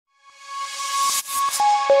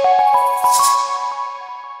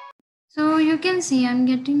can see I'm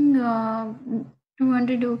getting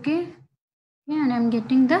 200. Okay. Yeah, and I'm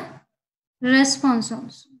getting the response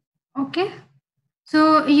also. Okay.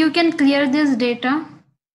 So you can clear this data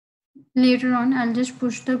later on. I'll just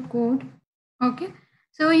push the code. Okay.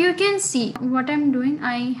 So you can see what I'm doing.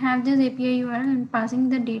 I have this API URL and passing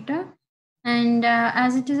the data. And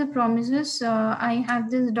as it is a promises, I have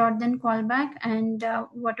this dot then callback, and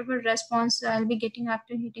whatever response I'll be getting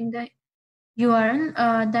after hitting the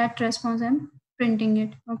URL, that response I'm printing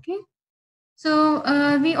it. Okay. So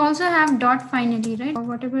we also have dot finally, right?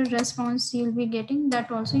 Whatever response you'll be getting,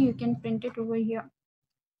 that also you can print it over here.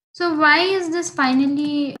 So why is this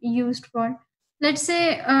finally used for? Let's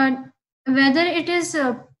say whether it is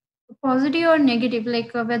positive or negative,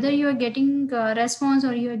 like whether you are getting response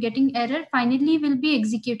or you are getting error, finally will be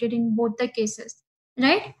executed in both the cases,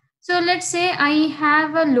 right? So let's say I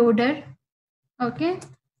have a loader. Okay.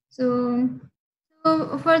 So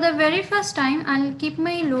for the very first time, I'll keep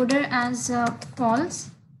my loader as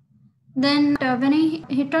false. Then when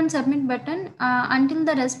I hit on submit button, until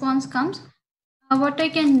the response comes, what I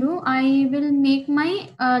can do, I will make my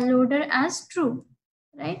loader as true,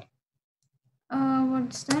 right?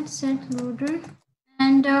 What's that? Set loader.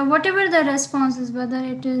 And whatever the response is, whether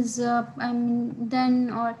it is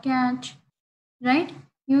then or catch, right?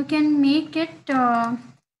 You can make it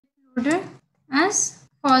loader as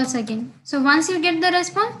false again. So once you get the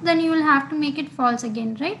response, then you will have to make it false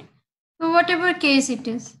again, right? So whatever case it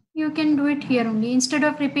is, you can do it here only. Instead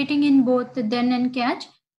of repeating in both the then and catch,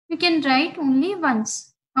 you can write only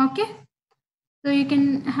once. Okay. So you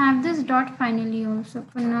can have this dot finally also.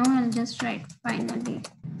 For now, I'll just write finally.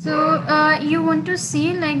 So you want to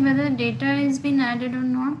see like whether data has been added or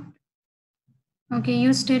not. Okay,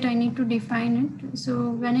 use state, I need to define it. So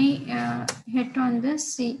when I hit on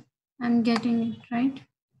this, see, I'm getting it, right?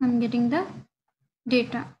 I'm getting the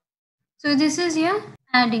data. So this is here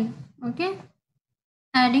adding, okay?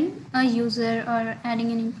 Adding a user or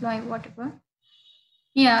adding an employee, whatever.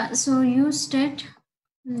 Yeah, so use state,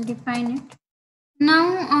 define it.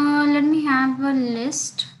 Now let me have a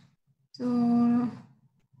list. So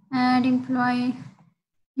add employee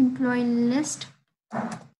list.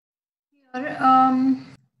 Here,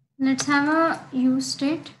 let's have a use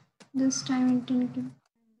state. This time it didn't give.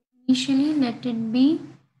 Initially, let it be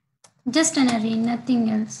just an array, nothing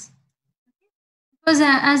else. Because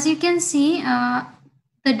as you can see,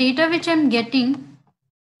 the data which I'm getting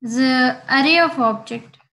is an array of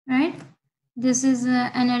object, right? This is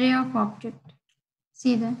an array of object.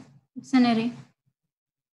 See that? It's an array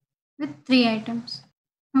with 3 items.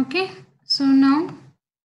 Okay, so now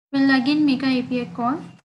we'll again make a API call.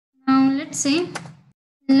 Now let's say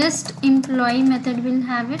list employee method will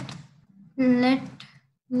have it. Let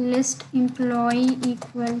list employee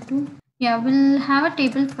equal to, yeah, we'll have a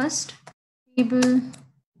table first. Table.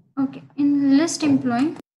 Okay, in list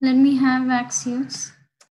employee, let me have Axios.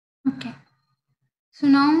 Okay, so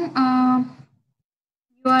now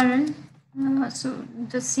URL. So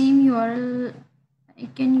the same URL I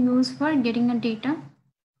can use for getting a data.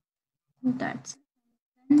 That's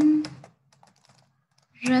then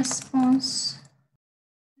response.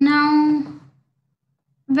 Now,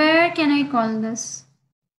 where can I call this?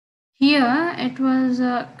 Here it was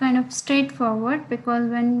kind of straightforward because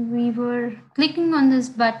when we were clicking on this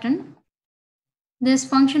button, this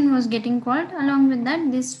function was getting called. Along with that,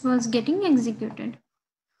 this was getting executed.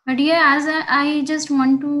 But here, as I just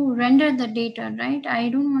want to render the data, right? I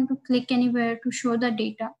don't want to click anywhere to show the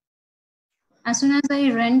data. As soon as I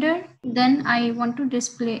render, then I want to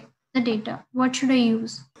display the data. What should I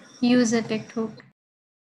use? Use a text hook.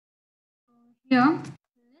 Here,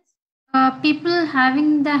 people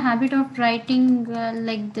having the habit of writing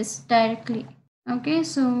like this directly. Okay,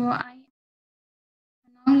 so I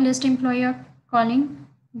now list employer calling.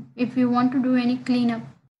 If you want to do any cleanup,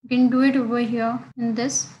 you can do it over here in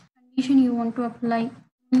this condition you want to apply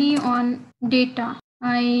only on data.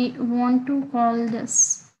 I want to call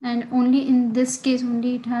this, and only in this case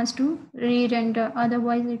only it has to re-render,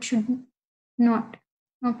 otherwise it should not.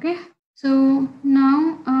 Okay, so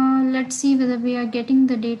now let's see whether we are getting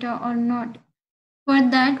the data or not. For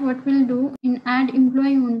that, what we'll do in add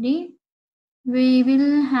employee only, we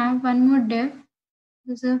will have one more div.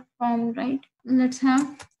 This is a form, right? Let's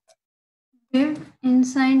have div.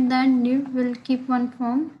 Inside that div, we'll keep one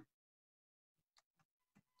form.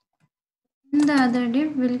 In the other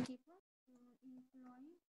div, we'll keep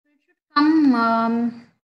employee. So it should come,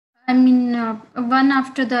 one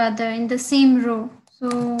after the other in the same row.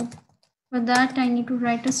 So for that, I need to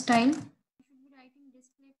write a style. I should be writing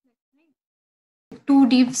display flex, right? Two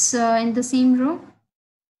divs in the same row.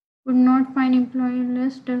 Could not find employee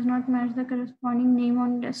list, does not match the corresponding name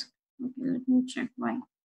on disk. Okay, let me check why.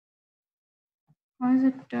 Why is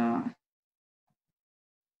it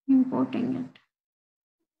importing it?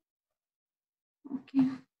 Okay.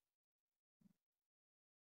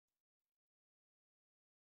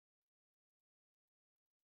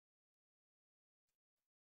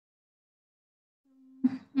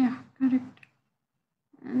 Yeah, correct.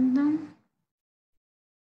 And then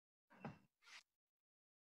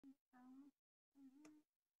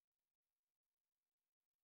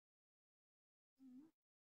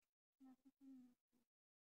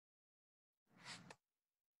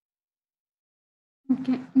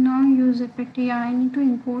okay, now use effect. Yeah, I need to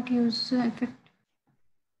import use effect.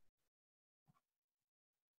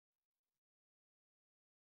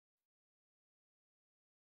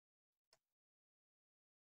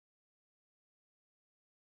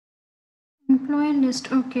 Employee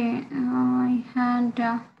list. Okay, I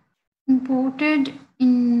had imported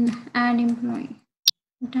in add employee.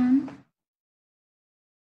 Done.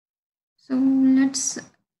 So let's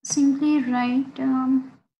simply write. You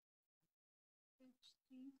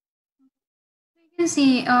can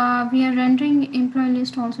see we are rendering employee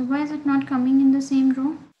list also. Why is it not coming in the same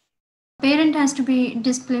row? Parent has to be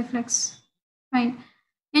display flex. Fine.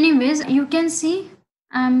 Anyways, you can see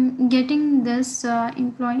I'm getting this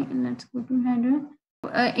employee. Let's go to header.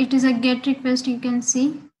 It is a get request, you can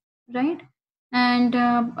see, right? And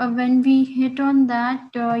when we hit on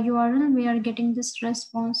that URL, we are getting this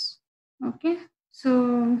response. Okay.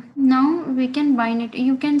 So now we can bind it.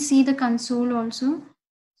 You can see the console also.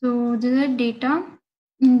 So this is data.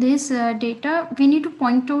 In this data, we need to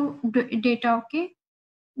point to data. Okay.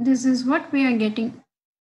 This is what we are getting.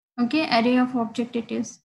 Okay. Array of object it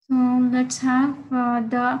is. So let's have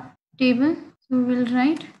the table. So we'll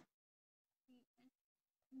write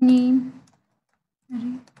name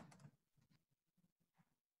array.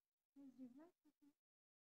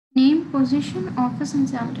 Name, position, office, and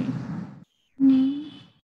salary. Name.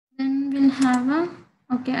 Then we'll have a.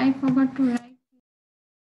 Okay, I forgot to write.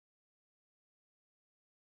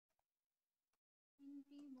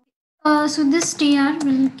 So this tr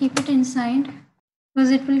will keep it inside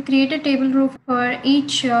because it will create a table row for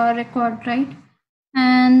each record, right?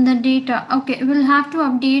 And the data. Okay, we'll have to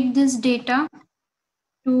update this data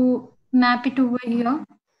to map it over here,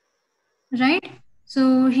 right?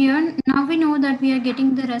 So here now we know that we are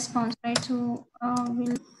getting the response, right? So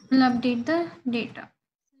we'll update the data.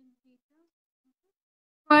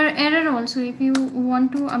 For error also, if you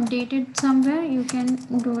want to update it somewhere, you can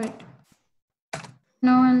do it.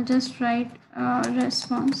 Now I'll just write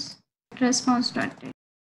response.date.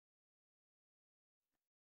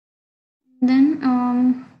 Then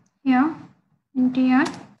here in tr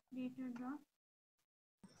data dot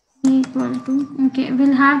equal to, okay,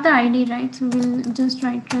 we'll have the ID, right? So we'll just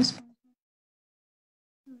write response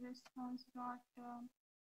dot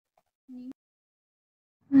name.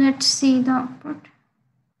 Let's see the output.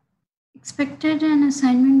 Expected an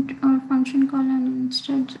assignment or function call an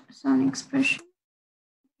instance on expression.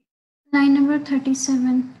 Line number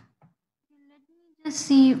 37. Let me just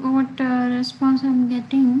see what response I'm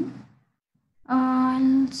getting.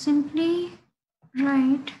 I'll simply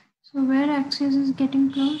write. So where Axios is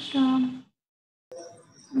getting closed.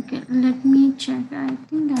 Okay, let me check. I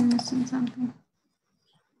think I'm missing something.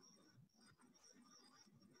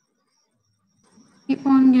 Keep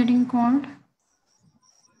on getting called.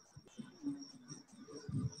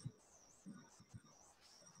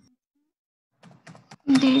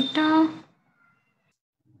 Data.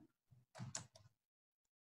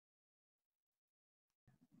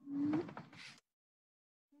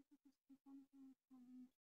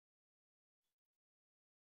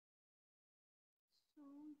 So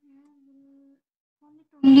here we'll call it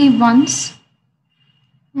only once.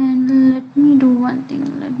 And let me do one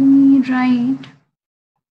thing. Let me write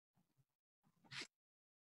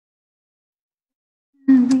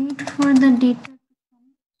and wait for the data to come.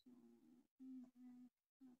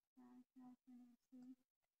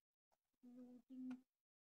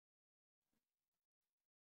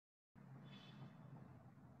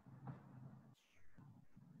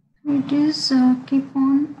 It is keep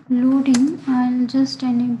on loading. I'll just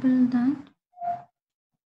enable that.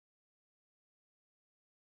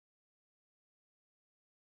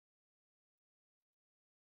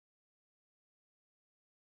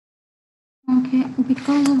 Okay,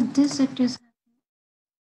 because of this, it is.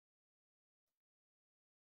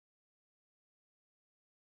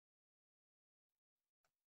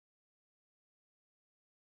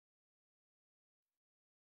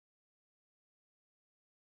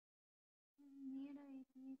 Made a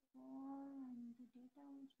API call and the data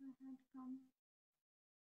also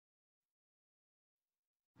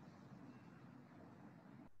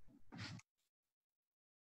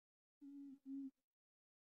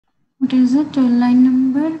What is it? Line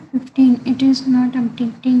number 15. It is not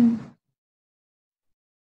updating.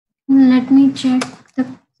 Let me check the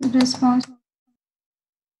response.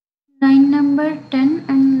 Line number 10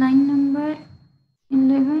 and line number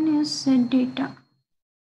 11 is set data.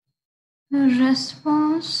 The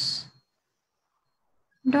response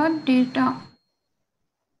dot data.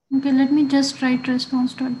 Okay, let me just write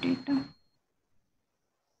response dot data.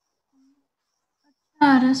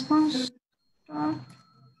 Response dot.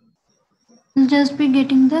 We'll just be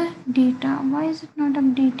getting the data. Why is it not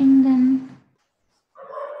updating then?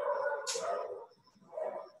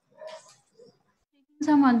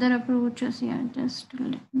 Some other approaches here. Just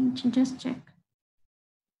let me just check.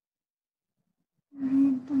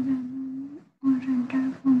 Read the or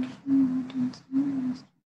enter from